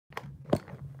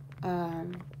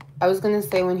I was gonna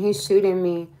say when he's shooting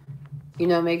me, you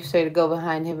know, make sure to go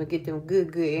behind him and get them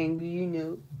good angles, you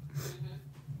know.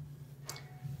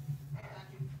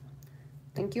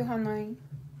 Thank you, honey.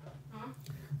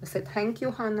 I said thank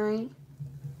you, honey.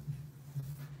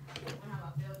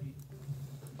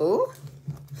 Oh,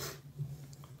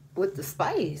 with the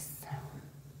spice.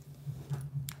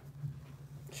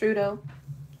 True though.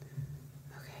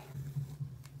 Okay.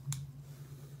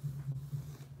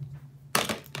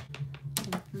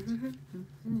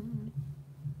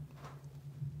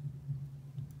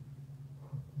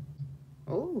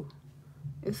 Oh,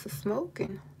 it's a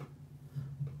smoking.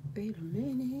 Wait a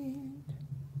minute.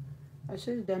 I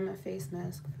should have done my face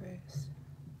mask first.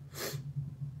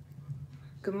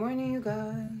 Good morning, you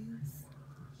guys.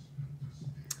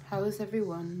 How is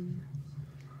everyone?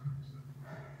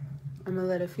 I'm gonna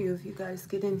let a few of you guys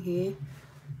get in here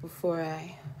before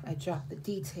I drop the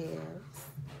details.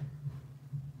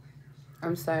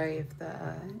 I'm sorry if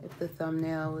the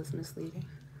thumbnail was misleading.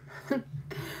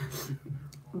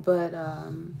 But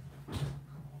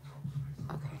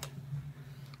okay.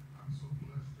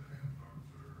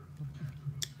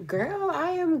 Girl,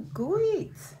 I am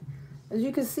great. As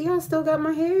you can see, I still got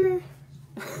my hair.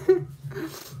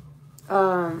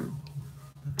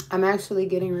 I'm actually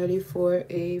getting ready for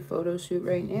a photo shoot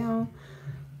right now,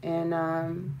 and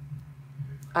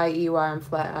i.e. why I'm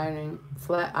flat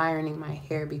ironing my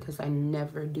hair, because I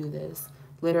never do this.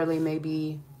 Literally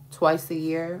maybe twice a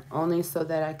year, only so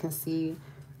that I can see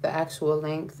the actual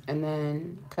length and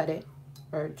then cut it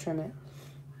or trim it.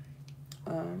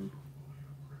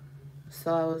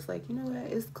 So I was like, you know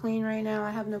what, it's clean right now,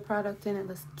 I have no product in it,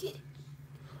 let's get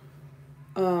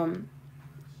it.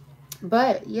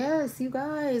 But yes, you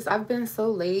guys, I've been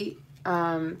so late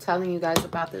telling you guys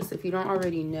about this. If you don't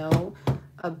already know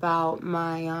about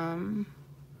my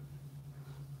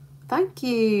thank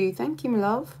you, my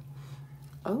love.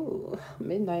 Oh,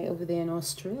 midnight over there in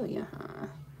Australia, huh?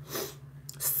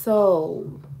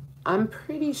 So I'm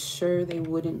pretty sure they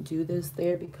wouldn't do this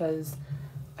there because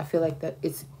I feel like that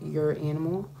it's your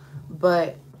animal.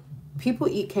 But people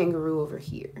eat kangaroo over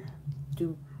here.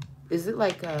 Is it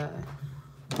like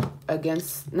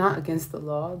not against the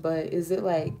law, but is it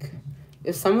like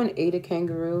if someone ate a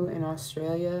kangaroo in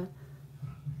Australia,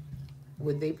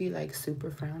 would they be like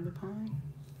super frowned upon?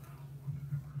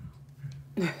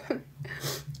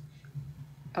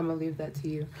 I'm gonna leave that to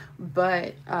you.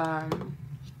 But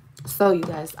so you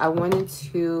guys, I wanted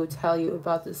to tell you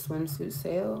about the swimsuit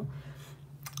sale.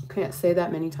 Can't say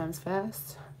that many times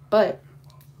fast. But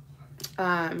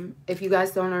if you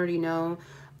guys don't already know,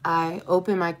 I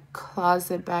opened my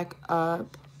closet back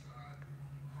up.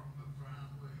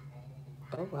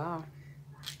 Oh wow.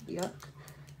 Yuck.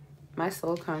 My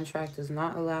soul contract is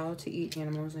not allowed to eat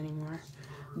animals anymore.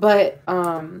 But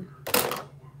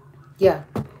yeah,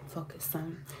 focus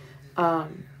son.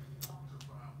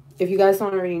 If you guys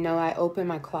don't already know, I opened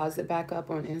my closet back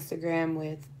up on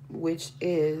Instagram which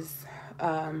is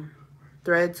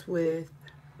threads with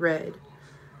red.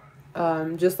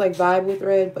 Just like vibe with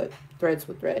red, but threads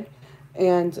with red.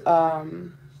 And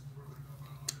on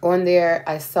there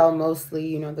I sell mostly,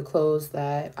 you know, the clothes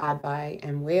that I buy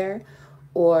and wear,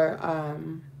 or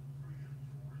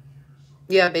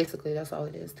yeah, basically that's all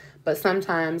it is. But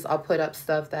sometimes I'll put up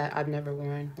stuff that I've never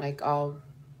worn. Like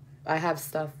I have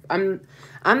stuff. I'm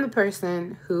the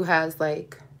person who has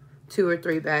like 2 or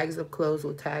 3 bags of clothes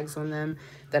with tags on them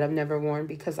that I've never worn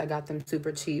because I got them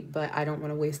super cheap, but I don't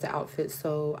want to waste the outfit,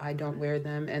 so I don't wear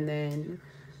them. And then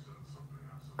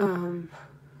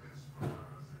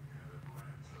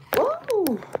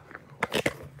whoa.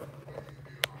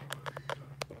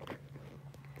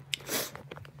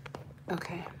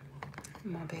 Okay,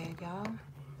 my bad, y'all.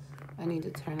 I need to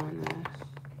turn on the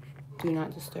do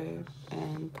not disturb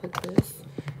and put this.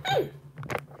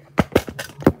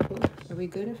 Are we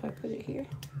good if I put it here?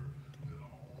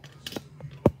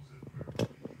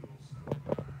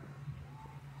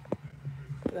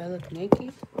 Do I look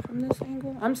naked from this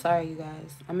angle? I'm sorry, you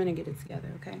guys. I'm gonna get it together,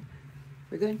 okay?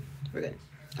 We're good? We're good.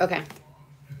 Okay.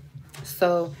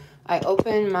 So I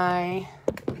open my,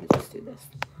 let me just do this.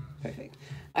 Perfect.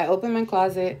 I open my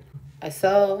closet. I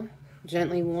sell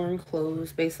gently worn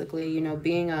clothes, basically, you know,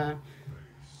 being a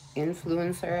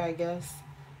influencer, I guess.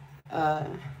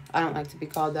 I don't like to be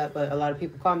called that, but a lot of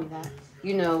people call me that.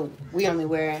 You know, we only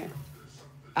wear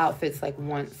outfits like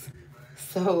once.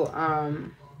 So,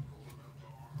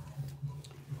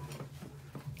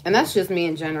 and that's just me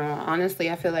in general. Honestly,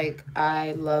 I feel like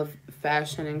I love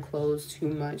fashion and clothes too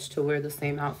much to wear the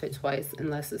same outfit twice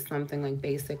unless it's something like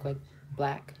basic, like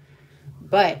black.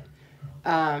 But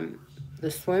the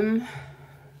swimsuit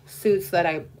suits that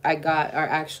I got are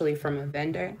actually from a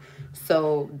vendor.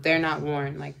 So they're not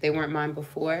worn. Like, they weren't mine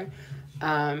before.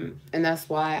 And that's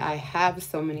why I have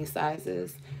so many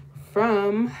sizes,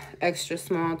 from extra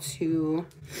small to,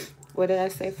 what did I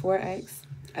say, 4X?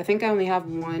 I think I only have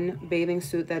one bathing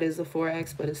suit that is a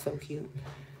 4X, but it's so cute.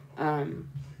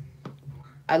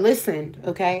 I listened,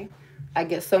 okay? I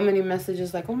get so many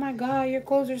messages like, oh my God, your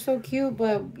clothes are so cute,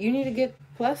 but you need to get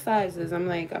plus sizes. I'm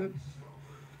like, I'm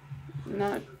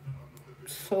not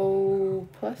so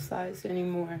plus size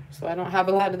anymore. So I don't have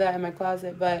a lot of that in my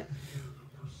closet, but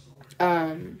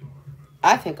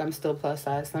I think I'm still plus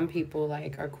size. Some people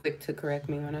like are quick to correct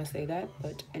me when I say that,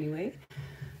 but anyway.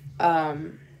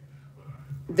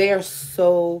 They are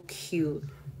so cute.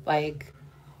 Like,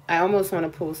 I almost want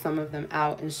to pull some of them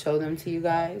out and show them to you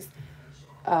guys.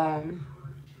 And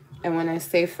when I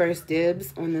say first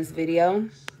dibs on this video,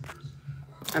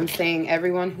 I'm saying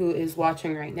everyone who is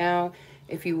watching right now,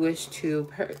 if you wish to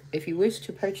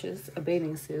purchase a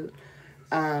bathing suit,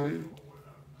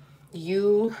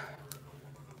 you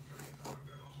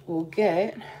will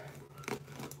get,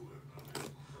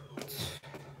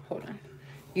 hold on,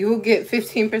 you will get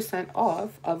 15%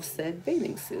 off of said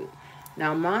bathing suit.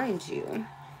 Now, mind you,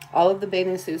 all of the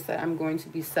bathing suits that I'm going to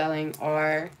be selling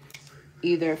are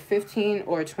either $15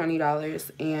 or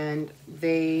 $20, and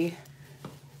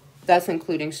that's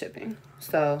including shipping.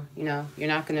 So, you know, you're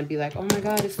not going to be like, oh my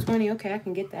God, it's 20. Okay, I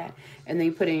can get that. And then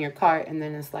you put it in your cart, and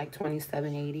then it's like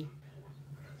 $27.80.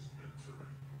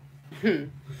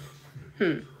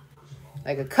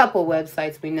 Like a couple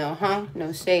websites we know, huh?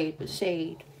 No shade, but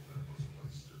shade.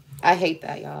 I hate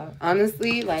that, y'all.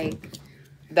 Honestly, like,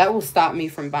 that will stop me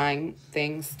from buying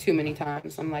things too many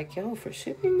times. I'm like, yo, for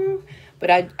shipping though?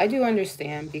 But I do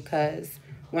understand, because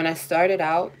when I started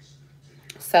out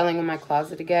selling in my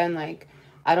closet again, like,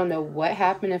 I don't know what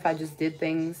happened, if I just did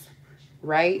things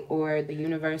right or the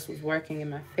universe was working in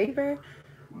my favor,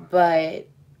 but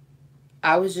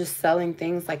I was just selling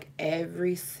things like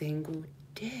every single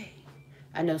day.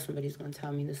 I know somebody's going to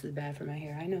tell me this is bad for my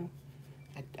hair. I know.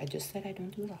 I just said I don't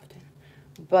do it often.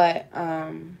 But,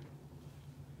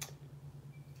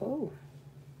 oh.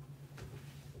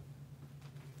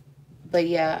 But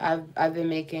yeah, I've been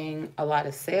making a lot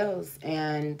of sales,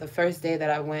 and the first day that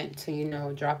I went to, you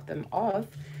know, drop them off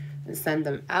and send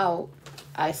them out,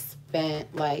 I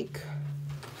spent like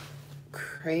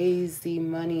crazy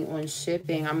money on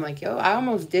shipping. I'm like, yo, I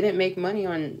almost didn't make money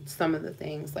on some of the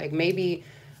things. Like, maybe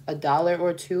 $1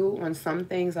 or $2 on some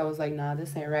things. I was like, nah,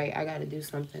 this ain't right. I got to do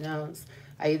something else.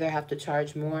 I either have to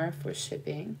charge more for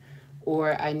shipping,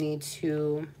 or I need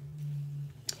to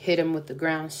hit them with the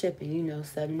ground shipping, you know,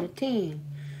 7 to 10,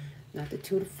 not the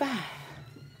 2 to 5.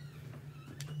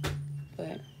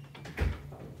 But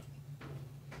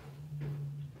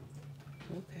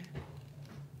okay.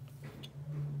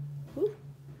 Whew.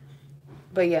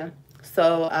 But yeah,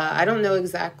 so I don't know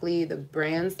exactly the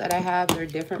brands that I have. They're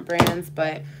different brands,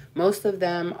 but most of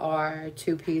them are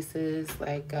 2 pieces,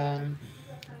 like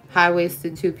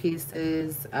high-waisted 2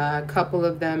 pieces. A couple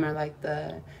of them are like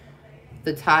the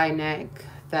tie neck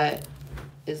that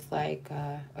is like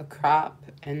a crop,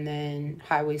 and then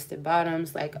high-waisted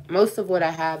bottoms. Like, most of what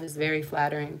I have is very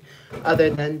flattering, other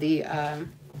than the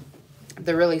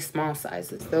really small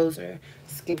sizes. Those are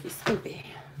skimpy.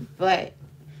 But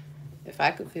if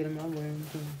I could fit them, I would.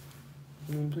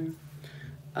 You know what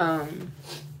I'm saying?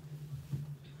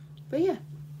 But yeah,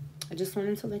 I just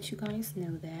wanted to let you guys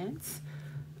know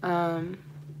that.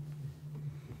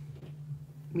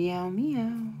 Meow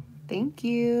meow. Thank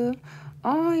you.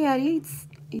 Oh,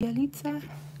 Yalitza,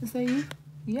 is that you?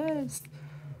 Yes.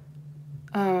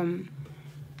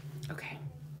 Okay,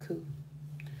 cool.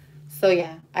 So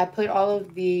yeah, I put all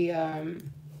of the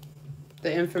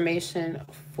information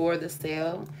for the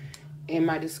sale in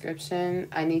my description.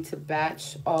 I need to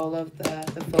batch all of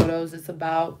the photos. It's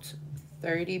about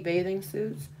 30 bathing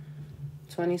suits,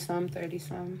 20 some, 30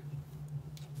 some.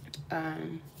 I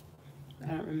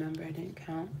don't remember, I didn't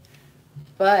count.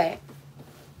 But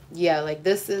yeah, like,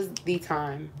 this is the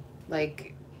time.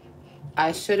 Like,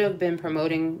 I should have been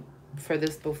promoting for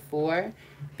this before,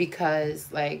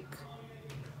 because like,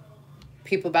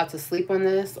 people about to sleep on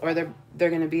this, or they're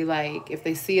gonna be like, if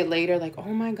they see it later, like,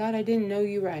 oh my God, I didn't know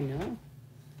you were. I know,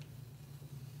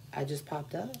 I just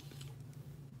popped up.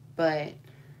 But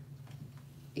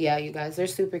yeah, you guys, they're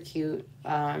super cute.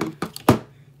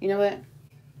 You know what,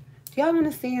 do y'all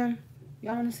want to see them?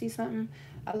 Y'all want to see something?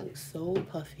 I look so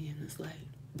puffy in this light.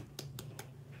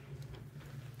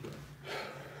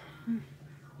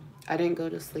 I didn't go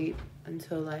to sleep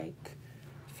until like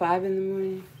 5 in the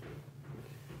morning,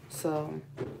 so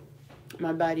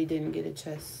my body didn't get a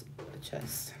chance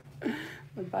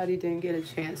My body didn't get a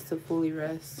chance to fully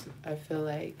rest. I feel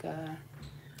like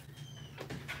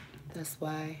that's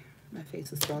why my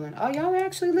face is swollen. Oh, y'all are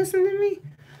actually listening to me?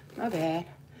 My bad.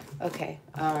 Okay,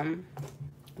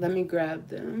 let me grab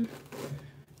them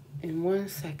in 1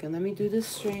 second. Let me do this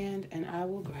strand and I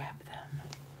will grab them.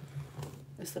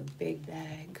 It's a big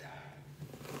bag.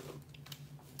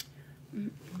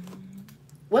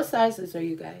 What sizes are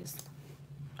you guys?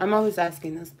 I'm always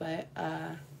asking this, but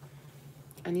I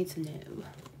need to know. And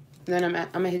then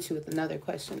I'm gonna hit you with another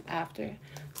question after.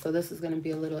 So this is gonna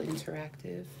be a little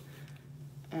interactive.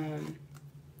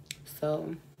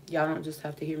 So y'all don't just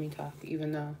have to hear me talk,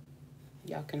 even though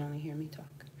y'all can only hear me talk.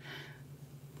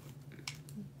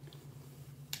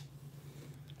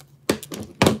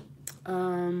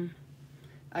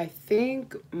 I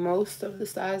think most of the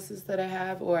sizes that I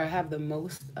have, or I have the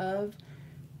most of,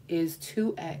 is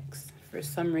 2X for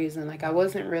some reason. Like, I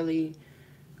wasn't really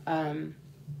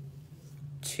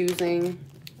choosing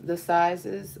the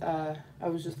sizes. I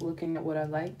was just looking at what I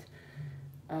liked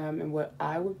and what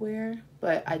I would wear,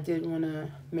 but I did want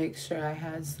to make sure I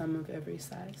had some of every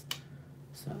size.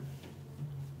 So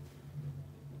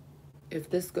if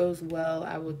this goes well,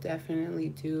 I will definitely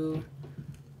do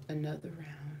another round.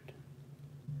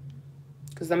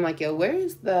 Because I'm like, yo, where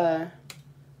is the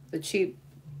cheap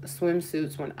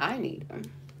swimsuits when I need them?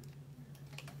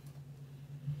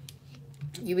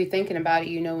 You be thinking about it,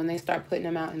 you know, when they start putting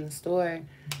them out in the store,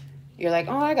 you're like,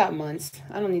 oh, I got months.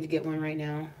 I don't need to get one right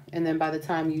now. And then by the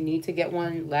time you need to get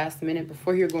one last minute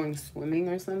before you're going swimming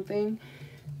or something,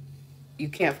 you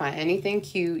can't find anything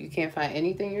cute. You can't find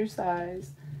anything your size.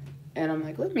 And I'm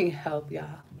like, let me help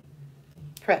y'all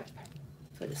prep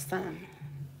for the sun.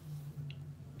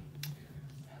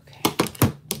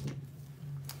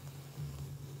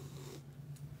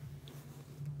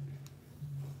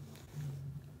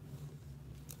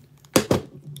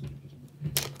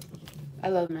 I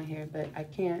love my hair, but I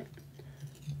can't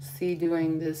see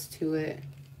doing this to it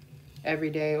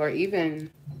every day or even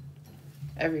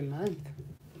every month.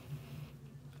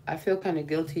 I feel kind of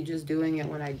guilty just doing it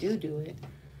when I do it.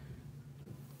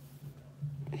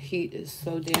 Heat is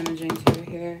so damaging to your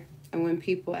hair. And when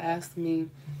people ask me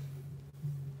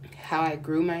how I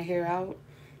grew my hair out,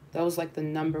 that was like the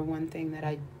 #1 thing that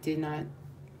I did not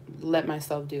let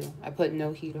myself do. I put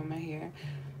no heat on my hair.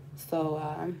 So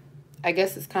I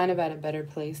guess it's kind of at a better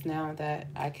place now that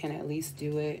I can at least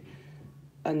do it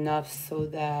enough so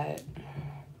that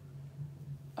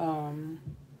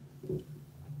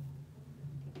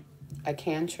I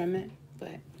can trim it.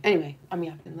 But anyway, I'm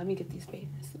yapping. Let me get these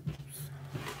bathing suits.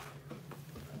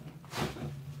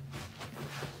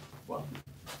 Whoa.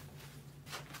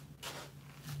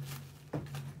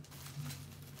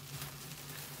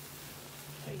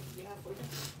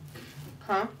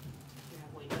 Huh?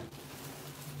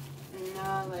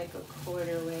 No, like a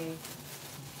quarter way.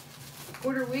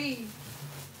 Quarter way.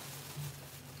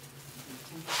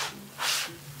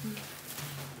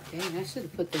 Dang, I should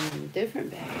have put them in a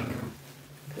different bag.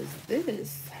 Because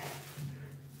this,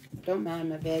 don't mind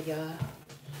my bag, y'all.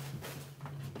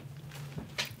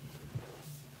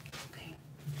 Okay.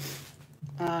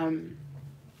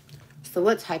 So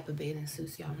what type of bathing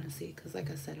suits y'all want to see? Because like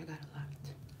I said, I got a lot.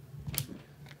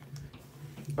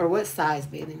 Or what size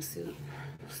bathing suit?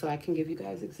 So I can give you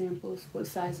guys examples. What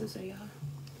sizes are y'all?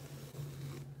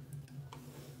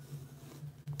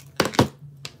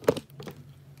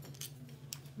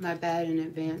 My bad in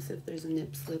advance if there's a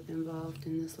nip slip involved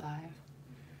in this live.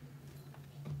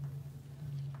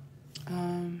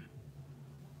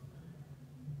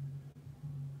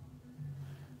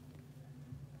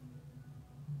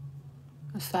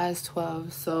 A size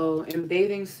 12. So in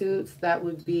bathing suits, that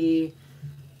would be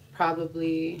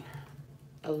probably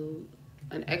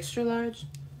an extra large.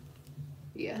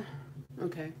 Yeah.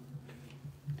 Okay.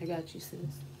 I got you, sis.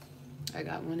 I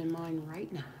got one in mind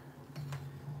right now.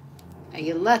 And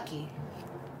you're lucky.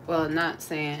 Well, not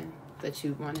saying that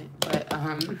you want it, but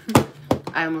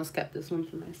I almost kept this one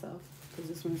for myself because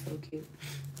this one's so cute.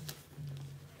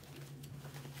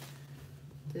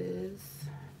 This.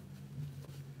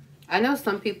 I know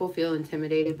some people feel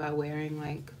intimidated by wearing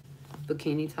like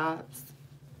bikini tops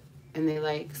and they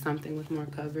like something with more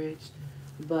coverage,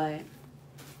 but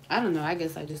I don't know. I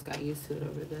guess I just got used to it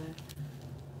over there.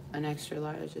 An extra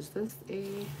large. Is this a...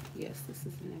 Yes, this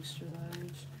is an extra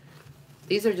large.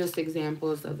 These are just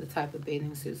examples of the type of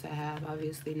bathing suits I have.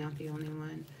 Obviously not the only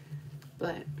one,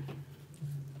 but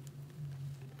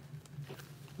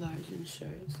large in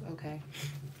shirts. Okay.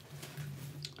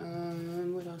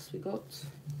 What else we got?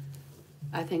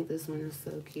 I think this one is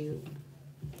so cute.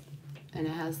 And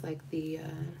it has like the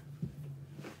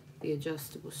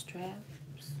adjustable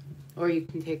straps. zips, or you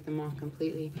can take them off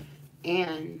completely.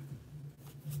 And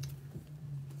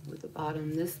with the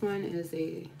bottom, this one is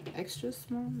a extra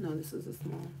small. No, this is a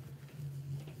small.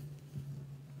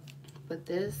 But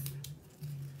this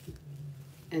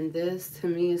and this to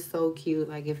me is so cute.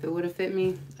 Like if it would have fit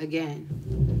me again,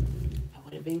 I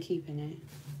would have been keeping it.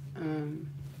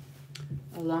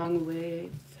 Along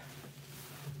with,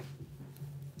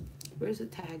 where's the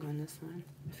tag on this one?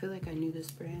 I feel like I knew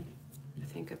this brand. I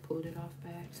think I pulled it off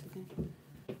by accident.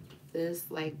 This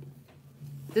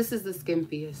is the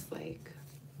skimpiest, like,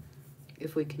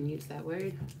 if we can use that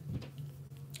word,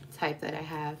 type that I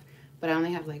have. But I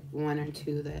only have like 1 or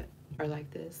 2 that are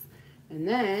like this. And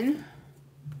then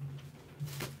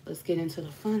let's get into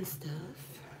the fun stuff.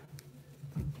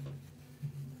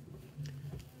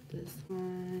 This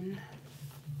one.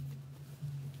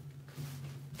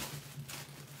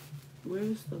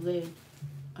 Where's the lid?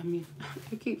 I mean,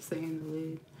 I keep saying the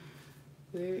lid.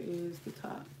 Where is the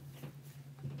top?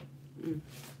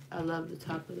 I love the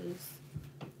top of this.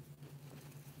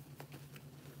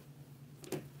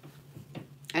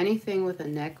 Anything with a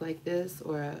neck like this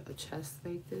or a chest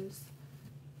like this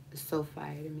is so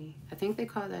fire to me. I think they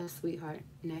call that a sweetheart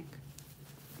neck.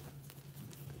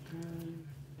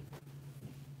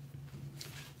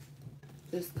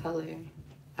 This color,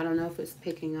 I don't know if it's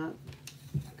picking up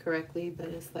correctly, but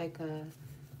it's like a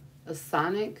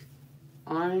Sonic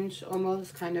orange,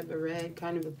 almost kind of a red,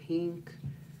 kind of a pink.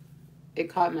 It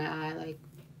caught my eye like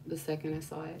the second I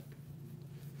saw it.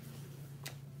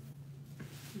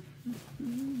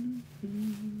 I'm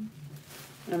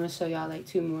gonna show y'all like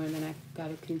 2 more, and then I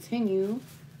gotta continue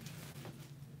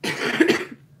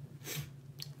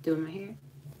doing my hair.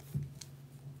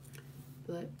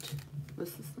 But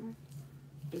what's this one?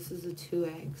 This is a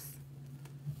 2X,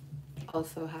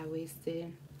 also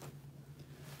high-waisted.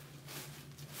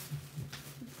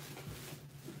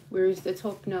 Where is the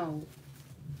top? No,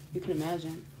 you can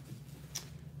imagine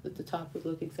that the top would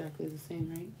look exactly the same,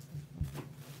 right?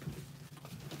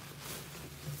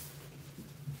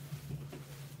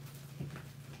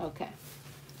 Okay,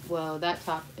 well, that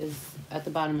top is at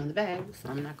the bottom of the bag, so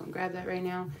I'm not gonna grab that right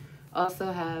now.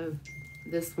 Also have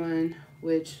this one,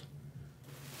 which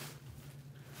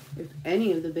if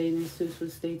any of the bathing suits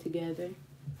would stay together,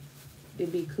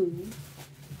 it'd be cool.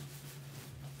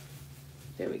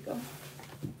 There we go.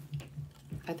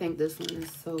 I think this one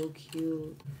is so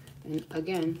cute. And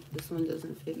again, this one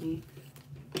doesn't fit me,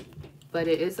 but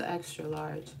it is extra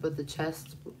large, but the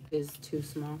chest is too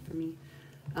small for me.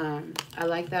 I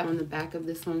like that on the back of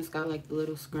this one. It's got like the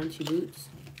little scrunchy boots.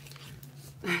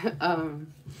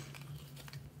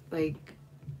 Like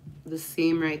the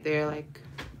seam right there, like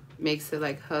makes it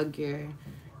like hug your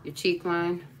cheek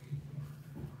line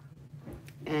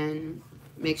and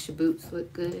makes your boots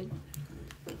look good.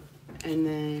 And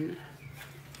then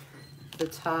the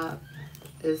top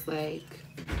is like,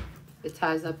 it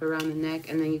ties up around the neck,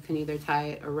 and then you can either tie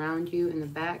it around you in the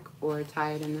back or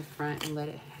tie it in the front and let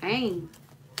it hang.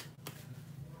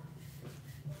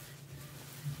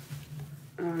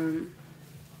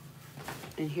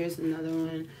 And here's another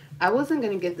one. I wasn't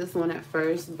gonna get this one at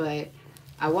first, but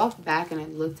I walked back and I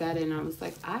looked at it and I was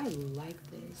like, I like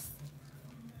this.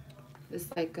 It's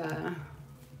like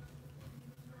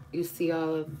you see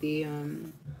all of the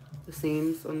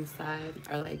seams on the side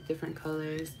are like different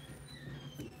colors,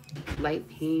 light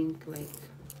pink, like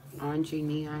orangey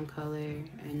neon color,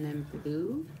 and then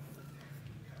blue.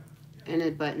 And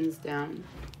it buttons down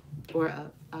or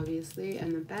up, obviously,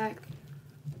 and the back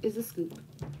is a scoop.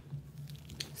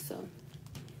 So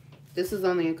this is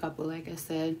only a couple, like I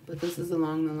said, but this is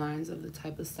along the lines of the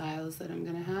type of styles that I'm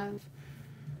gonna have.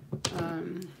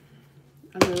 I'm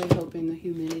really hoping the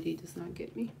humidity does not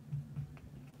get me.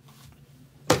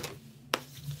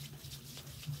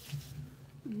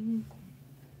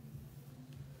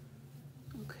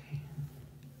 Okay.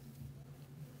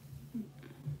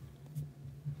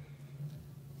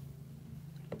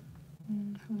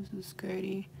 Who's this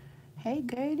Gertie? Hey,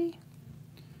 Gertie.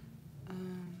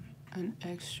 An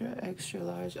extra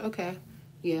large. Okay,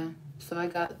 yeah. So I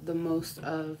got the most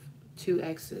of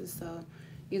 2X's. So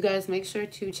you guys make sure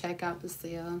to check out the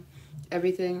sale.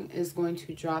 Everything is going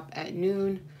to drop at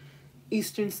noon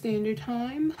Eastern Standard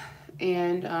Time.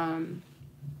 And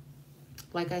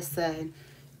like I said,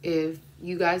 if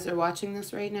you guys are watching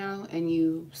this right now and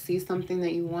you see something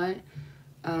that you want,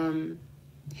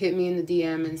 hit me in the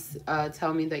DM and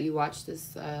tell me that you watched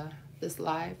this this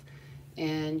live,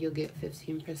 and you'll get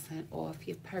 15% off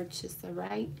your purchase. All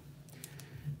right,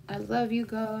 I love you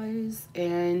guys.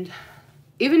 And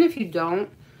even if you don't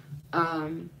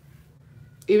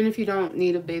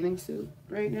need a bathing suit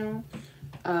right now,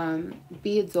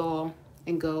 Be a doll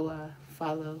and go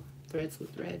follow Threads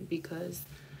with Red, because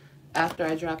after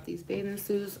I drop these bathing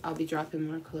suits, I'll be dropping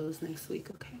more clothes next week,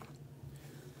 okay?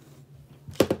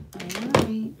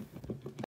 Alright.